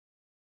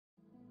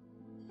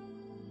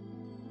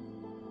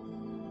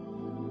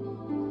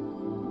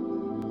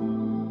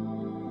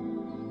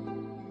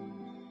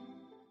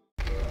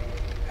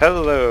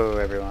Hello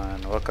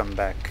everyone, welcome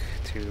back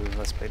to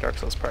Let's Play Dark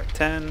Souls Part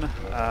 10.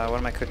 What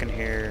am I cooking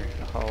here?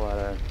 A whole lot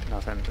of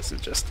nothing, this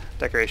is just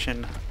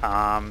decoration.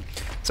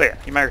 So yeah,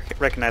 you might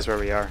recognize where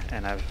we are,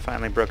 and I've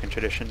finally broken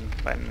tradition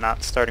by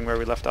not starting where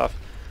we left off.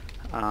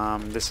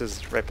 This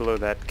is right below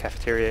that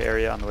cafeteria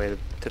area on the way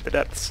to the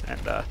depths,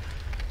 and this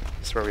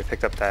is where we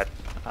picked up that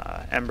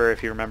ember,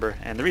 if you remember.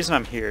 And the reason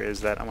I'm here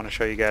is that I want to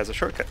show you guys a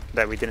shortcut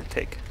that we didn't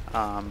take.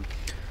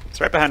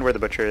 So right behind where the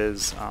butcher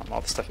is,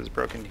 all the stuff is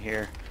broken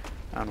here,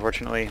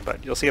 unfortunately,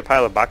 but you'll see a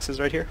pile of boxes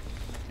right here,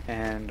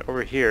 and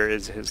over here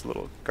is his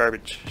little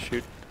garbage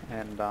chute,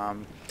 and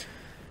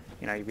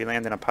you know, you'd be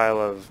landing a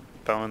pile of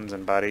bones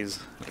and bodies,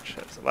 which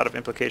has a lot of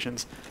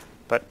implications,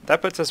 but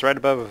that puts us right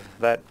above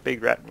that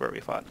big rat where we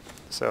fought.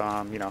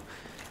 So you know,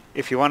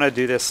 if you want to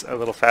do this a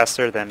little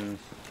faster than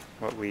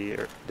what we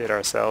did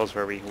ourselves,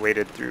 where we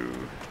waded through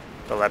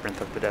the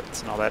labyrinth of the depths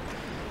and all that,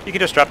 you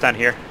can just drop down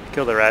here,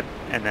 kill the rat,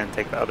 and then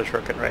take the other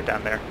shortcut right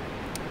down there.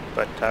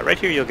 But right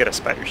here you'll get a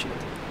spider shield.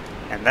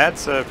 And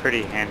that's a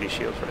pretty handy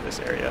shield for this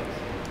area,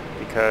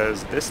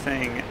 because this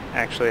thing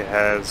actually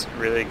has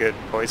really good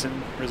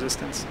poison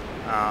resistance,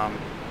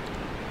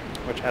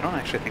 which I don't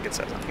actually think it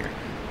says on here.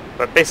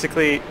 But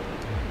basically,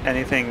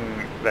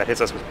 anything that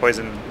hits us with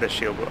poison, this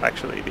shield will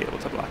actually be able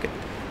to block it.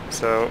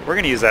 So we're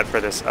going to use that for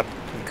this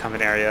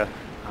up-and-coming area,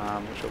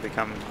 which will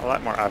become a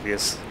lot more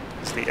obvious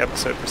as the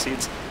episode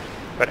proceeds.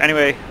 But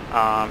anyway,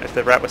 if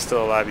the rat was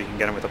still alive, you can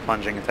get him with a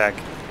plunging attack,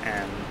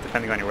 and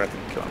depending on your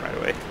weapon, kill him right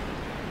away.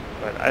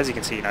 But as you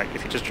can see, you know,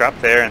 if you just drop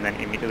there and then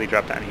immediately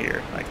drop down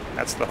here, like,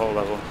 that's the whole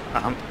level.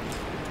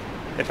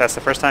 If that's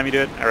the first time you do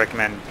it, I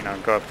recommend, you know,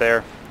 go up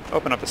there,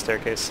 open up the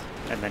staircase,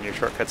 and then your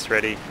shortcut's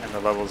ready, and the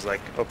level's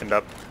like opened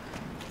up.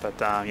 But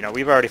you know,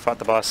 we've already fought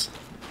the boss,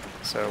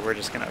 so we're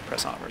just gonna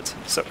press onwards.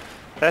 So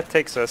that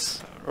takes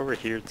us over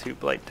here to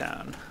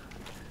Blighttown,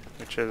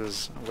 which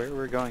is where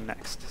we're going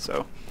next.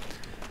 So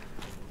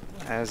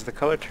as the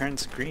color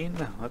turns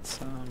green, let's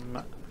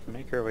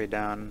make our way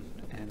down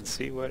and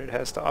see what it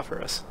has to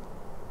offer us.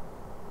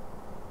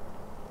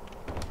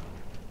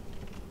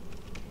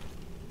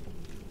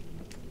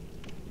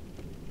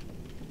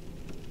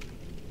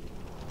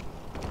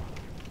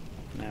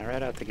 Now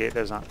right out the gate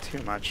there's not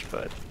too much,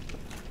 but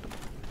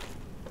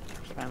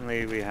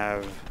finally we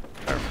have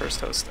our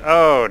first host.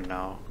 Oh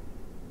no.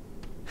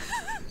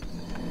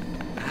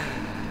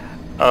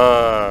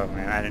 Oh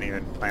man, I didn't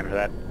even plan for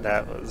that.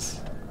 That was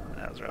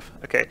rough.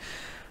 Okay.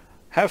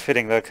 How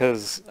fitting though,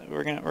 because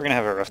we're gonna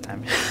have a rough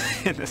time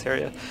in this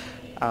area.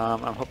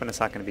 I'm hoping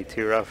it's not gonna be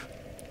too rough,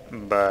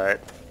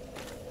 but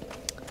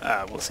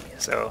we'll see.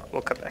 So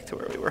we'll cut back to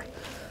where we were.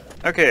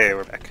 Okay,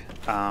 we're back.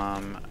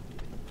 I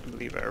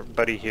believe our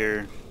buddy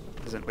here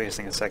isn't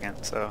wasting a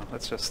second, so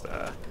let's just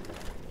try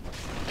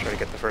to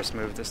get the first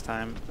move this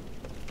time.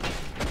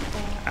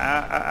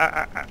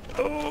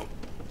 Oh!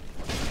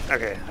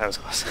 Okay, that was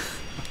close.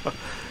 But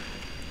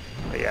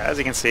yeah, as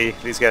you can see,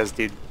 these guys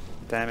do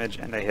damage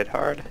and they hit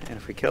hard, and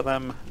if we kill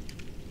them,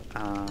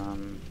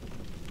 then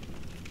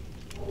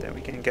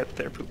we can get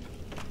their poop.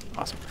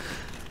 Awesome.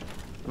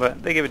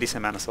 But they give a decent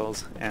amount of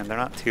souls, and they're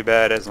not too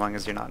bad as long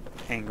as you're not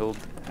angled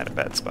at a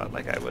bad spot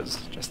like I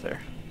was just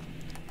there.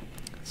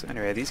 So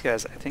anyway, these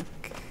guys, I think,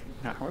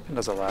 our weapon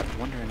does a lot. I'm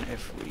wondering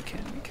if we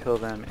can kill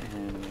them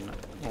in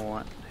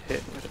one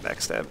hit with a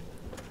backstab.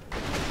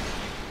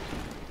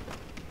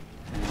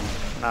 And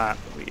if not,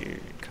 we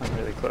come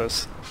really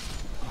close.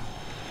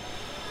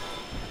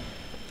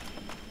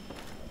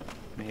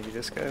 Maybe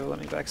this guy will let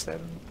me backstab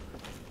him.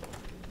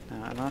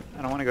 No,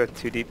 I don't want to go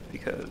too deep,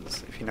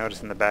 because if you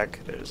notice in the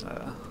back, there's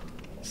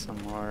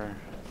some more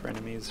for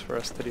enemies for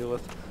us to deal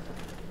with.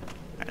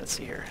 Alright, let's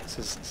see here. This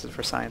is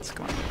for science.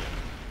 Come on.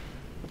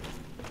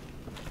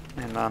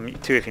 And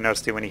too, if you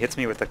notice too, when he hits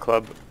me with the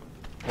club,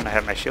 when I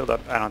have my shield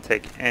up, I don't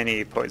take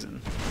any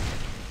poison.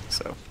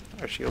 So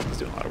our shield is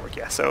doing a lot of work.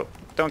 Yeah. So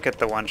don't get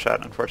the one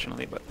shot,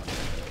 unfortunately, but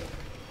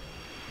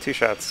 2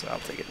 shots, I'll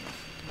take it.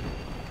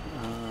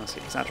 See,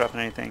 he's not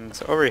dropping anything.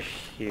 So over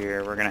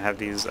here, we're gonna have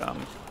these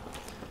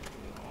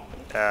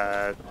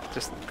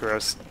just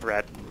gross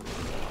rat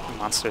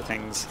monster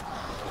things,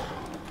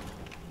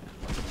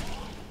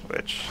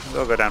 which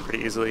they'll go down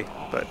pretty easily.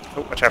 But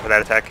oh, watch out for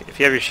that attack. If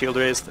you have your shield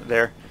raised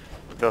there,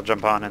 they'll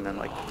jump on and then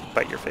like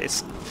bite your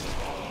face.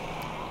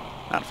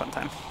 Not a fun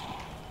time.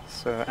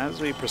 So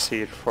as we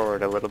proceed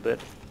forward a little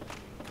bit,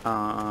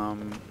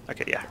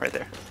 okay, yeah, right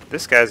there.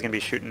 This guy's gonna be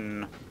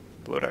shooting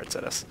blow darts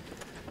at us.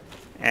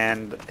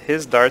 And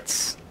his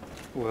darts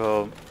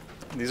will,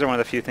 these are one of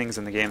the few things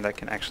in the game that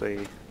can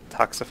actually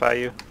toxify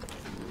you.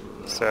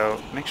 So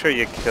make sure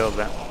you kill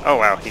them. Oh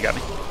wow, he got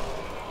me.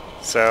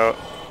 So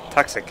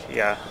toxic,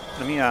 yeah.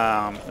 Let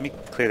me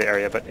clear the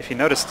area. But if you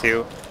notice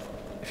too,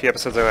 a few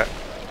episodes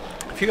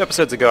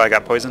ago I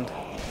got poisoned,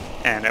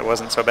 and it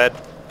wasn't so bad.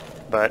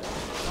 But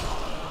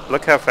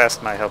look how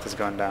fast my health is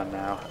going down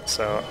now.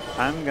 So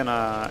I'm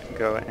gonna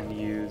go and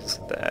use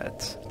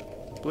that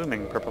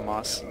blooming purple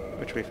moss,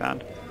 which we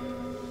found.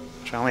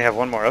 I only have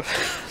one more of,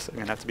 so I'm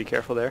going to have to be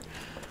careful there.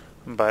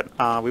 But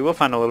we will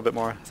find a little bit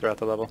more throughout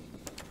the level.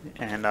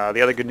 And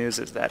the other good news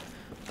is that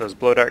those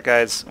blow dart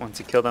guys, once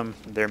you kill them,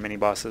 they're mini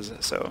bosses,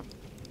 so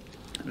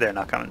they're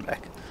not coming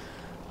back.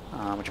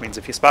 Which means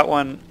if you spot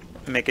one,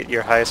 make it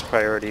your highest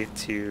priority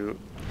to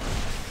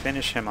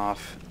finish him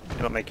off.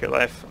 It'll make your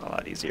life a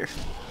lot easier.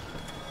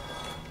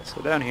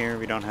 So down here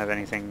we don't have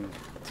anything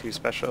too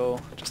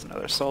special, just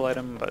another soul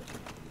item, but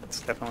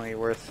it's definitely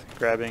worth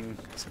grabbing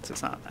since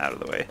it's not out of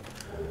the way.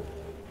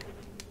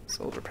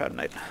 Silver Proud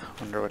Knight.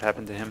 Wonder what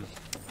happened to him.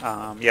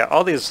 Yeah,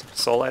 all these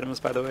soul items,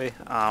 by the way,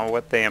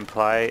 what they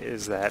imply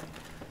is that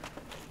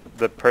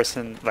the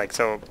person, like,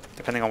 so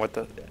depending on what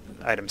the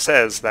item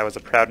says, that was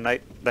a Proud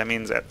Knight. That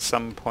means at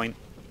some point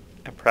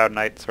a Proud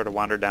Knight sort of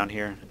wandered down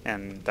here,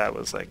 and that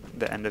was like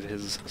the end of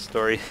his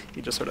story.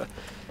 He just sort of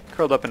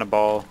curled up in a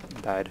ball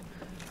and died.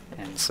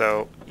 And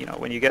so, you know,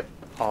 when you get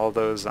all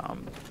those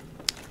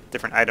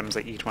different items,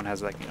 like each one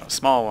has like, you know,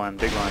 small one,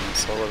 big one,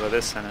 soul of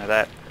this and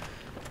that.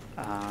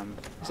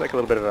 It's like a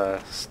little bit of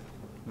a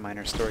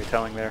minor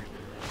storytelling there.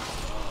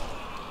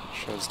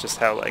 Shows just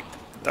how like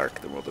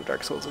dark the world of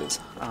Dark Souls is.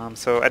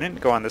 So I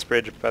didn't go on this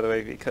bridge, by the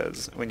way,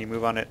 because when you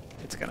move on it,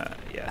 it's gonna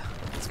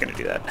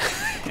do that,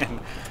 and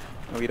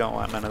we don't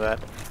want none of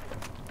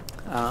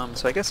that.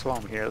 So I guess while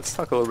I'm here, let's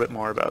talk a little bit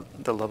more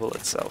about the level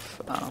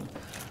itself.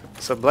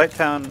 So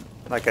Blighttown,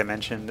 like I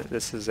mentioned,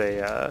 this is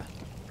a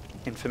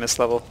infamous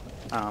level.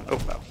 Oh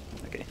wow,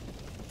 okay.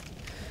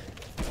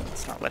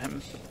 Let's not let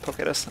him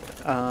poke at us.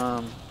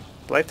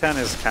 Blighttown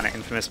is kind of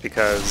infamous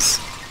because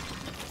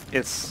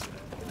this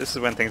is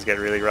when things get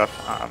really rough.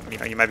 You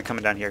know, you might be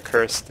coming down here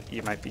cursed.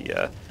 You might be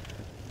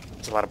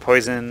there's a lot of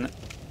poison,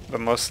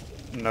 but most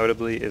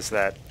notably is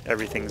that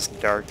everything's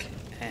dark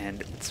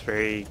and it's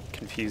very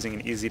confusing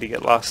and easy to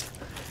get lost.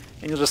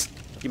 And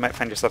you might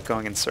find yourself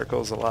going in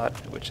circles a lot,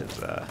 which is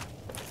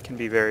can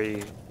be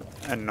very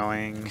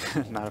annoying,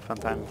 not a fun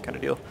time kind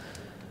of deal.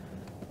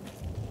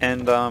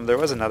 And there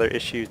was another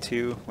issue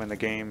too when the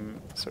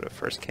game sort of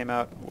first came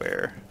out,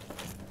 where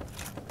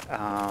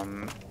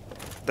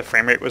the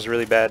frame rate was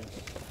really bad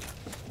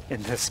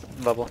in this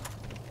level.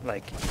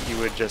 Like, you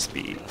would just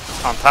be,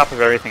 on top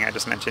of everything I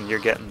just mentioned, you're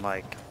getting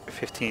like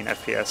 15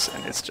 FPS,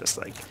 and it's just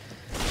like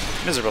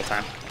miserable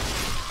time.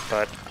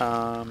 But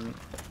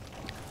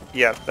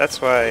yeah,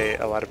 that's why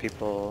a lot of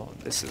people,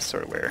 this is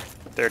sort of where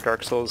their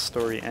Dark Souls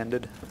story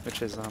ended,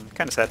 which is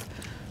kind of sad,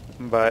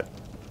 but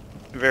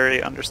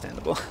very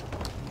understandable.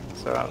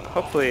 So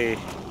hopefully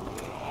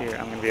here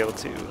I'm going to be able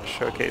to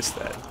showcase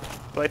that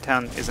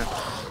Blighttown isn't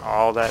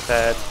all that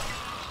bad.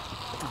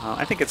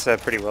 I think it's a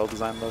pretty well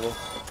designed level,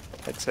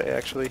 I'd say,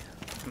 actually,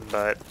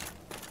 but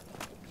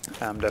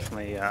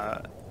definitely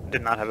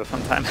did not have a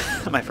fun time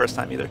my first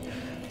time either.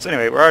 So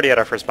anyway, we're already at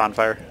our first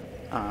bonfire,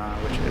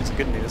 which is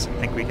good news. I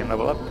think we can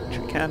level up, which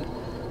we can,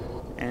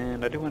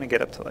 and I do want to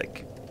get up to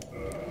like,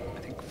 I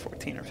think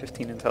 14 or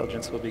 15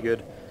 intelligence will be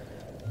good.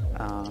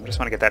 Just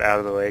want to get that out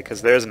of the way,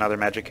 because there's another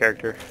magic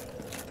character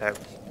that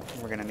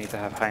we're going to need to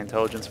have high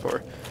intelligence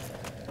for.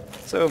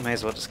 So may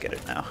as well just get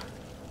it now.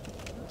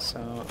 So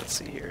let's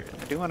see here.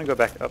 I do want to go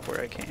back up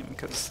where I came,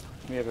 because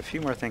we have a few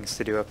more things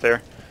to do up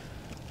there.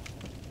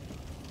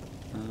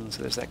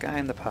 So there's that guy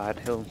in the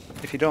pod.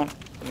 If you don't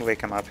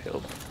wake him up,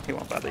 he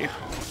won't bother you.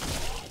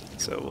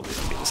 So we'll leave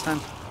him be this time.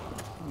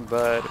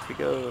 But if we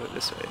go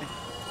this way,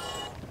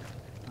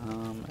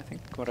 I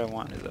think what I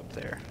want is up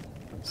there.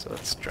 So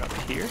let's drop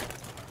here.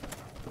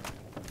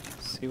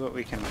 See what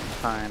we can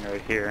find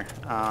right here.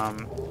 I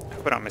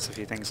hope I don't miss a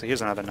few things. So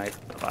here's another knight.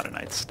 A lot of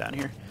knights down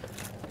here.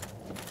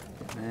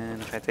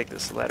 And if I take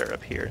this ladder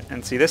up here,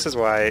 and see, this is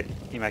why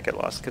you might get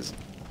lost, because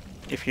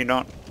if you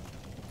don't,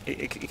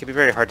 it can be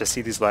very hard to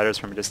see these ladders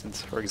from a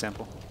distance, for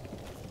example.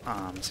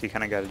 So you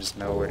kind of got to just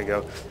know where to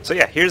go. So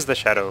yeah, here's the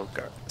Shadow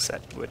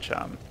set, which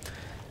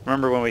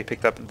remember when we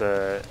picked up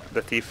the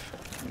Thief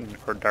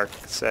or Dark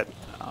set,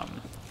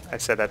 I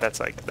said that that's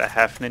like the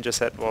half ninja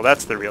set. Well,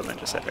 that's the real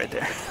ninja set right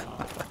there.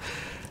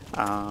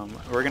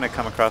 We're going to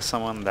come across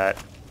someone that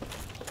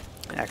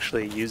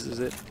actually uses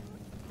it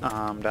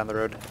down the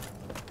road,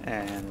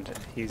 and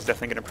he's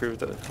definitely going to prove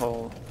the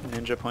whole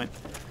ninja point.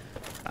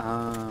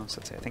 So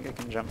let's see, I think I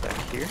can jump back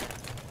here.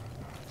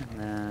 And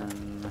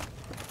then,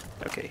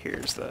 okay,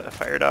 here's the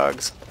fire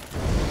dogs.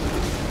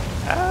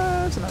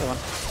 Ah, there's another one.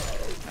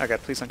 Oh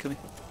god, please don't kill me.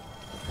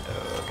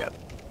 Oh god.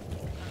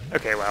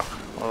 Okay, wow.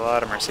 A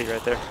lot of mercy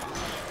right there.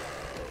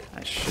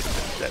 I should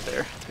have been dead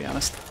there, to be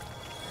honest.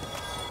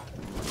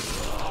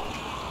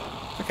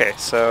 Okay,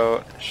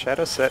 so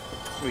shadow set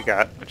we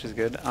got, which is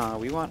good.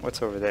 We want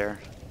what's over there,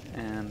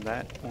 and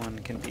that one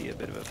can be a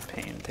bit of a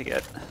pain to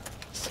get.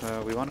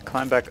 So we want to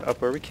climb back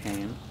up where we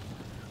came,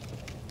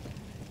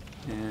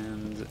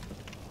 and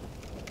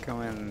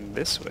go in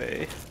this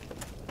way.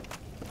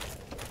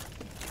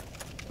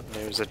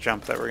 There's a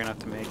jump that we're going to have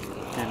to make,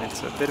 and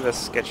it's a bit of a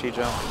sketchy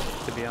jump,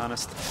 to be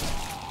honest.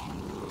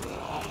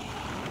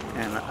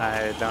 And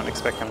I don't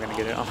expect I'm going to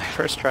get it on my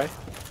first try,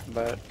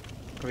 but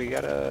we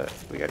gotta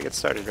get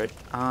started, right?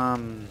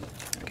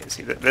 Okay,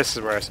 see, this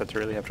is where I start to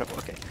really have trouble.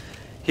 Okay,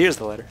 here's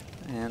the ladder,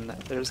 and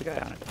there's a guy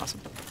on it.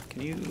 Awesome.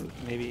 Can you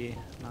maybe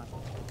not?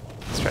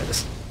 Let's try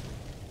this.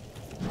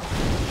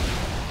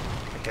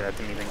 Okay, Yeah, that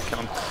didn't even kill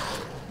him.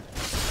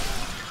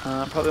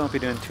 Probably won't be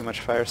doing too much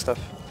fire stuff.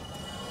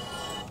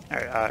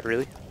 Alright,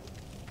 really?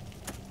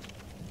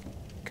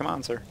 Come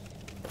on, sir.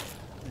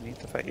 I need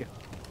to fight you.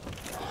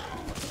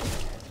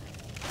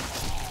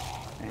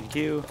 Thank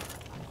you.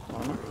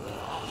 One more.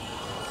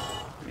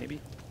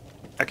 Maybe.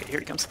 Okay, here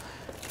he comes.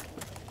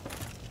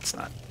 Let's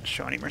not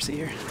show any mercy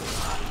here.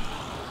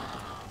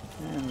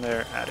 And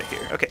they're out of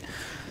here. Okay.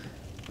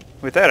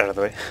 With that out of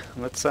the way,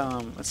 let's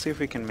see if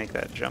we can make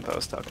that jump I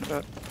was talking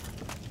about.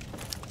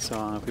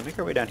 So if we make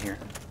our way down here,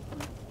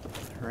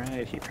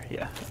 right here,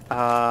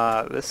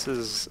 yeah. This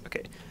is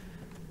okay.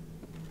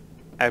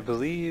 I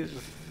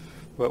believe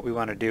what we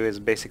want to do is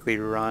basically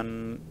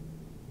run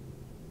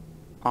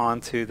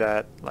onto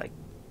that like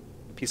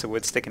piece of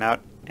wood sticking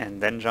out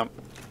and then jump,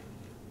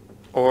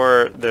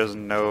 or there's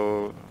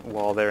no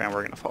wall there and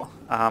we're gonna fall.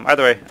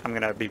 Either way, I'm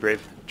gonna be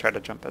brave, try to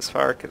jump as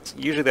far, because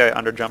usually I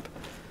under jump.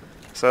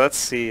 So let's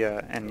see,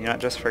 and you know,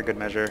 just for good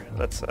measure,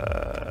 let's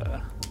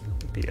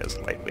be as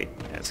lightweight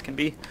as can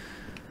be.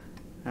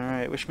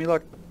 Alright, wish me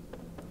luck.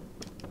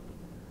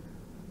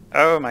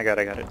 Oh my god,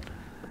 I got it.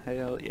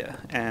 Hell yeah.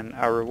 And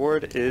our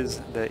reward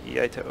is the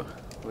Iaito,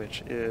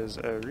 which is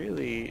a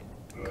really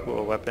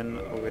cool weapon,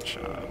 which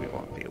we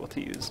won't be able to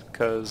use,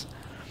 because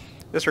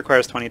this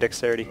requires 20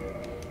 dexterity.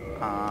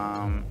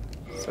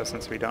 So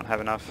since we don't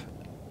have enough,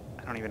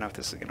 I don't even know if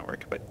this is going to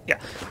work, but yeah.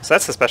 So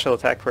that's the special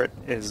attack for it,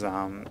 is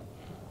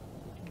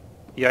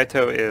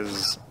Iaito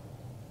is,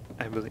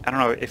 I believe, I don't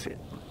know if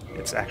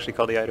it's actually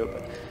called Iaito,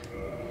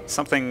 but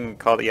something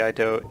called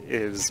Iaito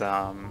is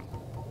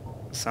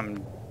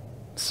some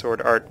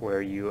sword art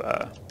where you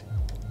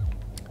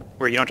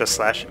don't just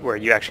slash, where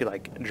you actually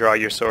like draw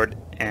your sword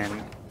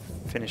and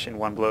finish in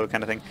one blow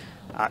kind of thing.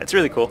 It's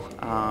really cool.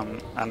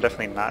 I'm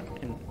definitely not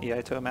an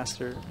Iaito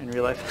master in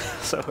real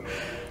life, so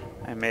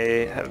I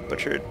may have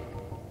butchered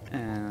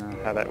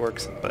how that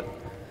works, but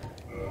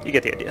you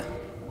get the idea.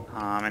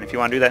 And if you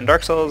want to do that in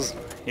Dark Souls,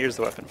 here's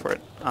the weapon for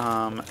it.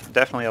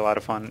 Definitely a lot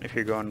of fun if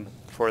you're going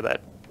for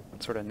that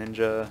sort of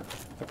ninja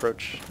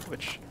approach,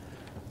 which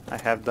I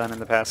have done in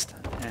the past,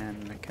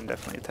 and can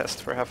definitely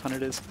attest for how fun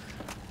it is.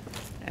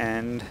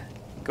 And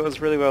it goes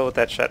really well with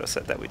that shadow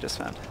set that we just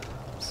found.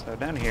 So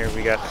down here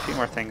we got a few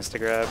more things to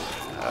grab.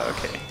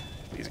 Okay,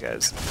 these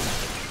guys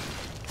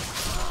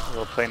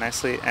will play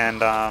nicely.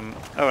 And oh,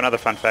 another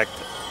fun fact,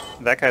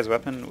 that guy's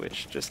weapon,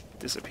 which just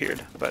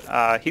disappeared,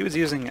 but he was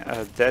using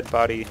a dead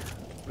body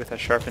with a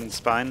sharpened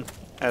spine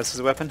as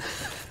his weapon.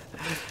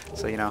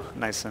 So, you know,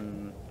 nice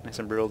and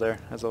brutal there,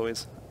 as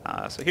always.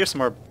 So here's some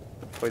more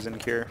poison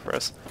cure for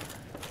us,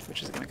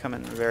 which is going to come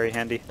in very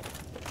handy.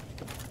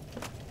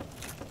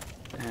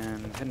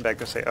 And heading back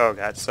this way. Oh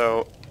god,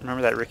 so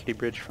remember that rickety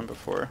bridge from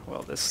before?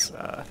 Well, this,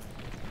 that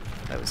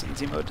was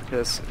easy mode.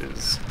 This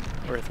is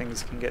where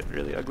things can get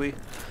really ugly.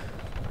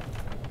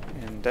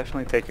 And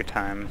definitely take your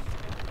time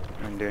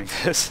when doing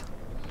this.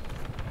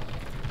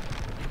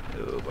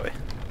 Oh boy.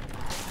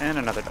 And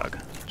another dog,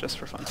 just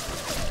for fun.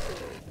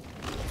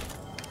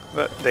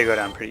 But they go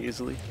down pretty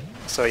easily.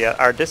 So yeah,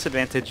 our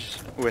disadvantage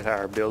with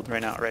our build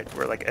right now, right,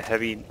 we're like a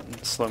heavy,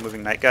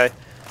 slow-moving night guy.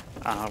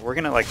 We're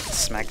gonna like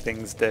smack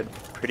things dead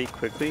pretty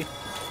quickly,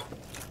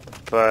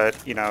 but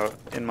you know,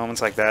 in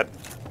moments like that,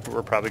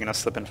 we're probably gonna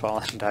slip and fall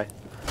and die.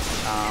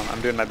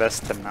 I'm doing my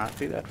best to not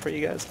do that for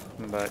you guys,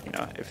 but you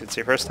know, if it's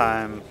your first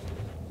time,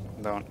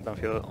 don't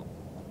feel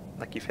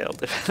like you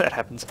failed if that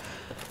happens.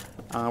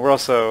 We're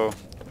also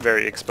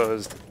very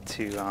exposed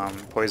to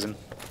poison.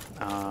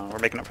 We're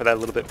making up for that a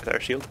little bit with our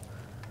shield,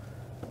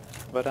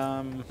 but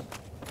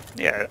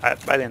yeah,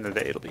 by the end of the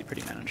day, it'll be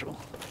pretty manageable.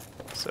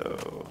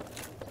 So.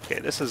 Okay,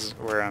 this is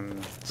where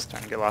I'm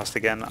starting to get lost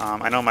again.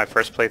 I know my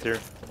first playthrough,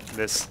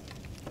 this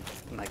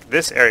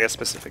area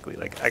specifically,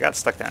 like I got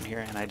stuck down here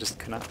and I just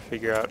could not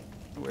figure out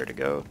where to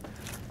go.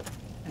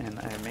 And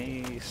I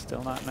may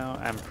still not know.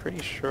 I'm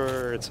pretty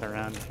sure it's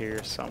around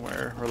here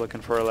somewhere. We're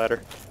looking for a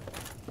ladder.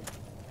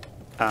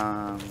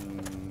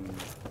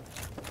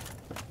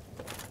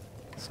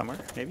 Somewhere,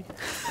 maybe?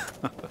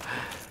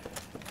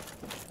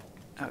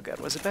 Oh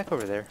god, was it back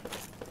over there?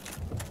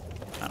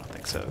 I don't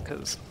think so,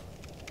 because...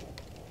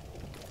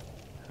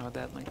 how would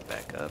that link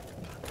back up?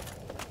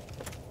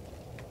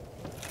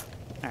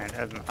 Alright,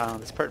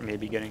 this part may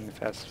be getting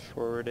fast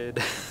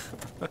forwarded.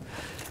 Alright,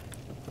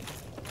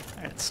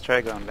 let's try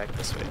going back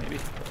this way, maybe.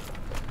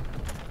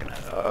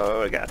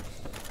 Oh god.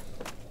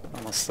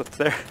 Almost slipped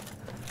there.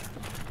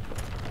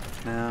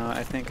 Now,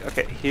 I think...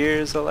 okay,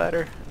 here's a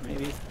ladder,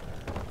 maybe.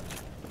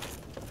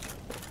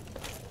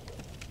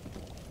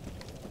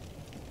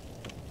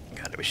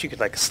 God, I wish you could,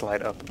 like,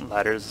 slide up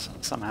ladders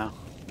somehow.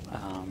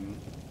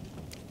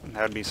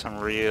 That would be some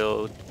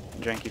real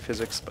janky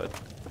physics, but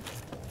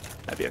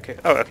that'd be okay.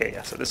 Oh, okay,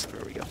 yeah, so this is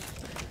where we go.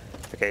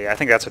 Okay, yeah, I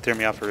think that's what threw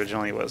me off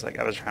originally, was like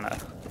I was trying to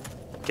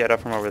get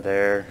up from over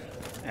there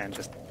and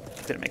just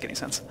didn't make any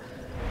sense.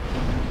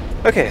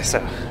 Okay, so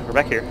we're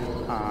back here.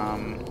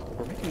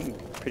 We're making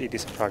pretty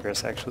decent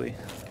progress, actually.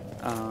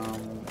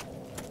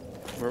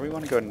 Where we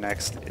want to go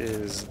next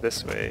is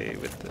this way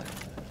with the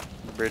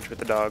bridge with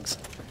the dogs.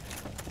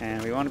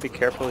 And we want to be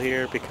careful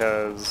here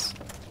because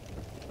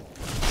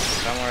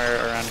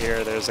somewhere around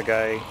here there's a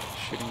guy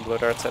shooting blow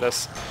darts at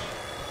us.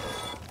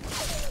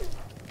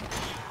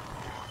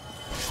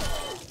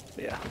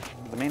 But yeah,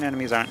 the main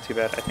enemies aren't too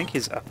bad. I think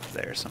he's up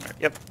there somewhere.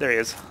 Yep, there he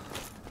is.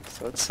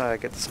 So let's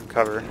get some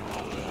cover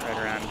right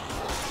around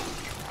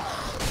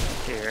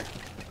here.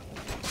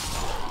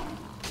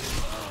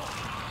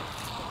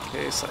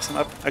 Okay, slice him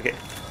up. Okay,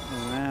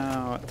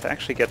 now to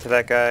actually get to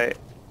that guy,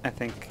 I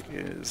think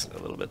is a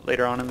little bit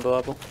later on in the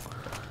level.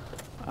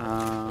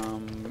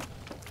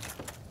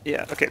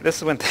 Yeah, okay, this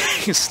is when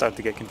things start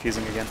to get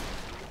confusing again.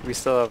 We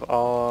still have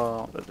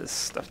all of this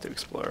stuff to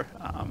explore.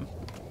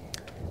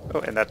 Oh,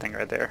 and that thing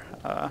right there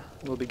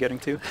we'll be getting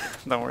to.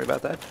 Don't worry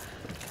about that.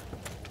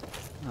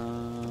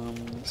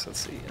 So let's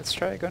see, let's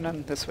try going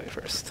down this way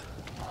first.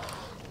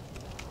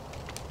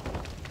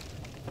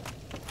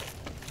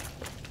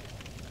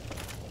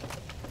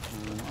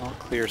 All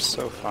clear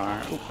so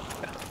far. Ooh,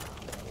 yeah.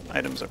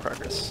 Items of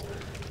progress.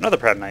 Another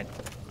Proud Knight.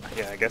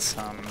 Yeah, I guess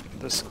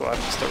the squad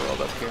must have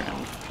rolled up here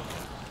and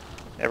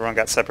everyone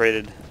got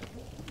separated.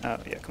 Oh,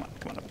 yeah, come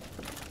on up.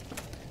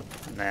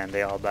 And then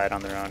they all died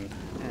on their own,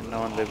 and no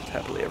one lived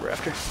happily ever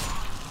after.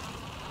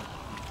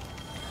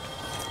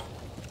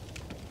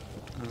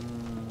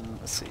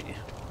 Let's see.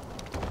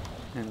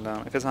 And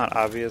if it's not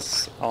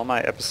obvious, all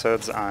my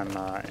episodes I'm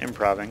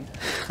improving,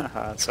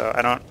 so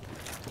I don't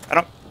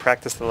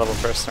practice the level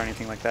first or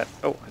anything like that.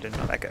 Oh, I didn't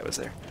know that guy was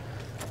there.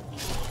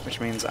 Which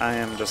means I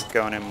am just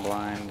going in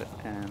blind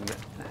and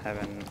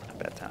having a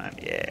bad time.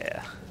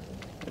 Yeah.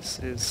 This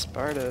is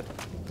Sparta.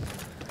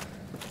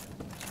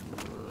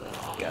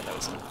 God, that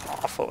was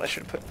awful. I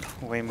should put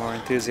way more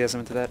enthusiasm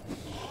into that.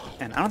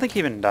 And I don't think he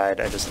even died,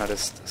 I just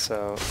noticed.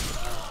 So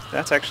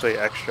that's actually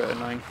extra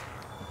annoying.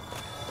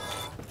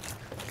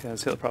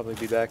 Because he'll probably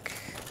be back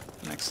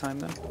next time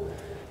then.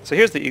 So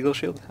here's the Eagle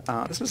Shield.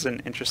 This is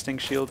an interesting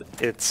shield.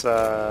 It's,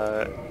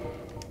 I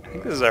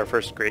think this is our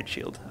first Great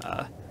Shield.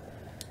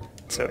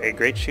 So a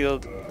Great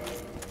Shield,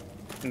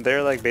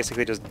 they're like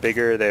basically just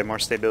bigger, they have more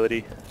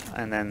stability,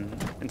 and then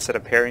instead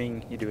of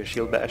parrying, you do a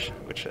shield bash,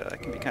 which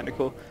can be kind of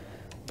cool.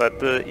 But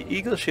the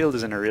Eagle Shield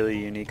is in a really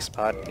unique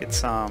spot.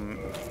 It's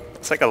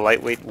like a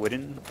lightweight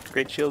wooden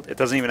Great Shield. It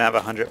doesn't even have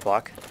 100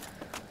 block.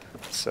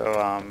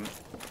 So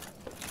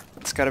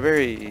it's got a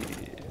very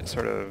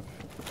sort of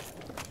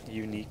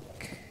unique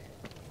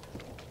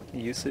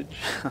usage.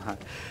 I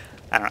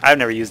don't know, I've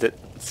never used it,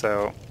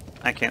 so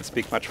I can't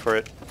speak much for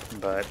it,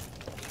 but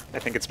I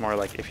think it's more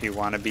like if you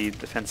want to be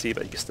defensive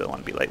but you still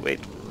want to be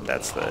lightweight,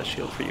 that's the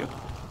shield for you.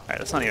 Alright,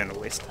 let's not even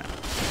waste time.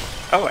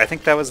 Oh, I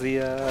think that was the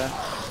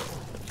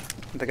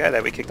guy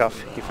that we kicked off.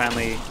 He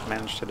finally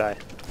managed to die.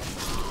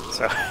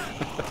 So,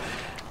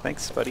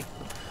 thanks, buddy.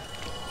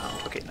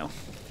 Okay, no.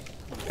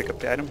 Pick up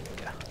the item?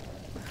 Yeah.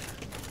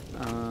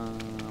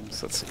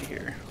 So let's see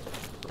here.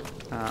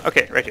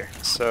 Okay, right here.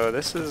 So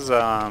this is,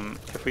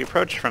 if we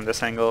approach from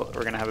this angle,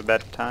 we're going to have a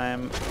bad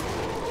time.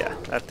 Yeah,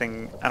 that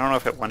thing, I don't know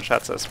if it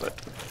one-shots us,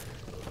 but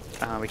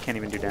we can't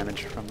even do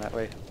damage from that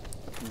way.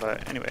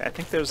 But anyway, I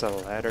think there's a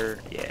ladder.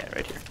 Yeah,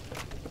 right here.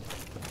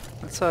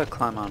 Let's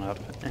climb on up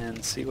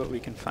and see what we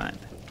can find.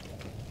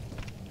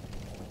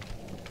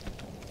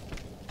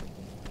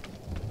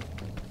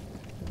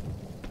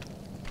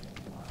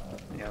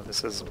 Yeah,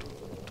 this is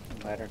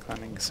Ladder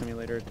Climbing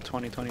Simulator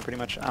 2020 pretty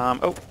much.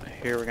 Oh,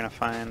 here we're gonna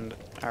find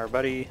our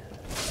buddy.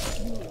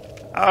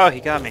 Oh, he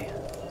got me.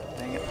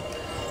 Dang it.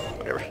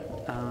 Whatever.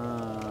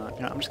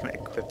 You know, I'm just gonna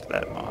equip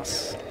that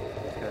moss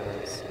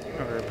because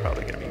we're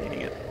probably gonna be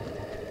needing it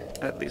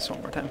at least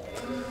one more time.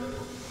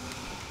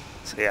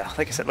 So yeah,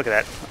 like I said, look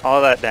at that.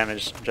 All that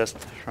damage just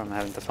from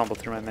having to fumble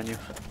through my menu.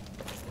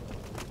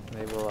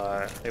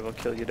 They will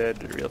kill you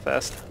dead real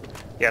fast.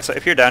 Yeah, so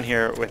if you're down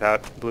here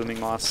without blooming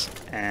moss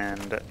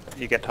and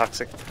you get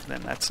toxic,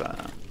 then that's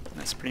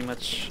pretty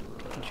much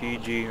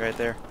GG right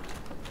there.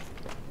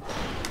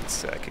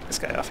 Let's kick this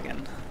guy off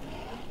again.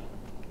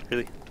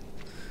 Really?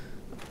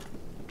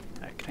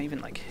 Alright, can I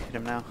even like hit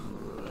him now?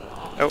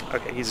 Oh,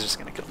 okay, he's just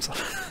gonna kill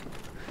himself.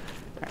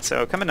 Alright,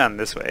 so coming down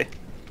this way,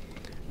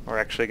 we're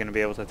actually gonna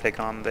be able to take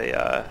on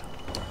the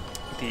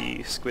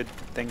squid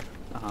thing.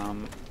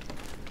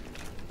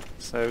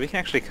 So we can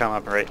actually come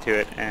up right to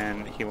it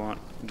and he won't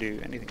do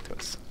anything to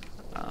us.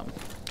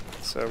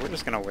 So we're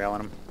just gonna wail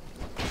on him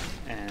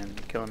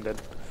and kill him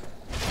dead.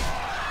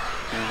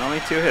 And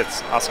only 2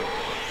 hits, awesome.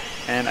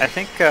 And I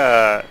think,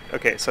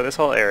 okay, so this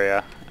whole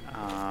area,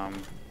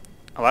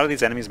 a lot of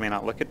these enemies may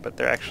not look it, but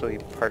they're actually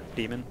part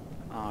demon,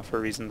 for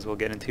reasons we'll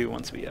get into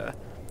once we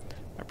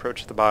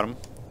approach the bottom.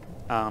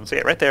 So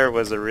yeah, right there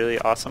was a really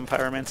awesome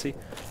pyromancy,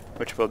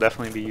 which we'll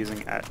definitely be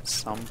using at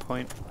some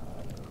point,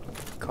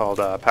 called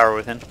Power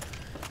Within.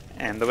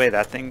 And the way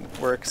that thing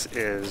works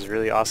is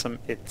really awesome.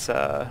 It's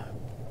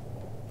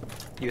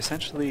you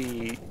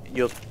essentially,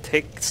 you'll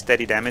take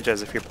steady damage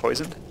as if you're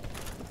poisoned,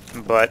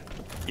 but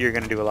you're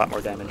going to do a lot more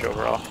damage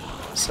overall.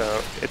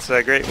 So it's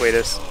a great way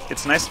to,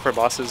 it's nice for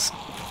bosses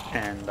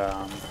and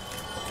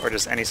or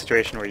just any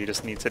situation where you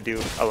just need to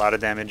do a lot of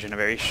damage in a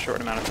very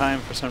short amount of time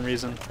for some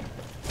reason.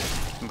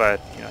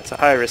 but you know, it's a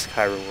high risk,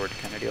 high reward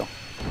kind of deal.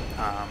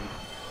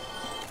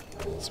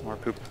 It's more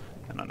poop.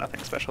 No,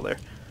 nothing special there.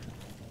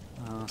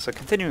 So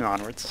continuing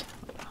onwards,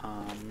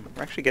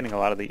 we're actually getting a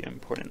lot of the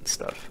important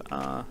stuff.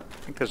 I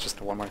think there's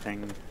just one more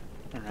thing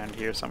around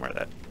here somewhere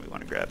that we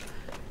want to grab.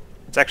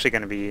 It's actually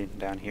going to be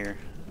down here.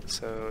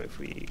 So if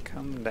we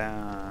come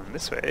down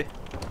this way,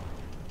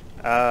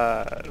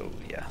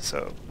 yeah,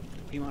 so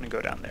we want to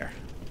go down there.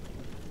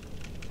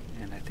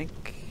 And I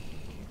think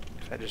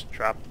if I just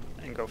drop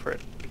and go for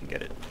it, we can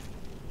get it.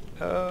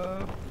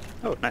 Oh,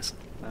 nice.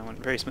 That went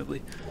very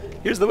smoothly.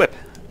 Here's the whip.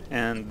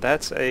 And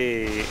that's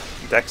a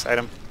dex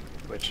item,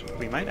 which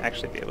we might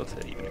actually be able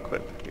to even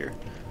equip here.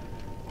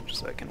 Just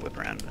so I can whip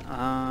around.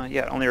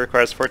 Yeah, it only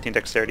requires 14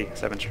 dexterity,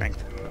 7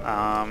 strength.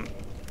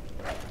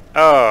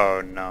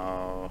 Oh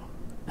no.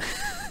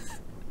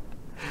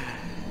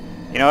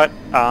 You know what?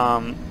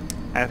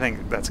 I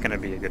think that's going to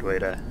be a good way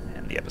to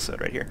end the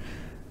episode right here.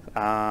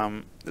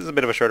 This is a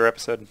bit of a shorter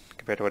episode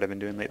compared to what I've been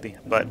doing lately,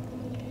 but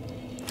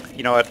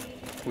you know what?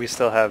 We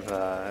still have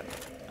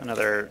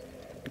another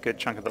good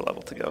chunk of the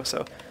level to go,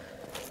 so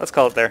let's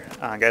call it there.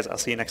 Guys, I'll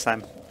see you next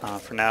time.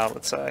 For now,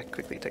 let's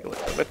quickly take a look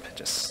at the whip,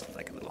 just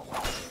like a little,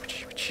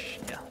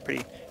 yeah,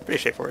 pretty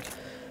straightforward.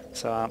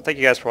 So thank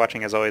you guys for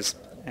watching as always,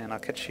 and I'll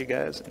catch you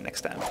guys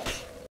next time.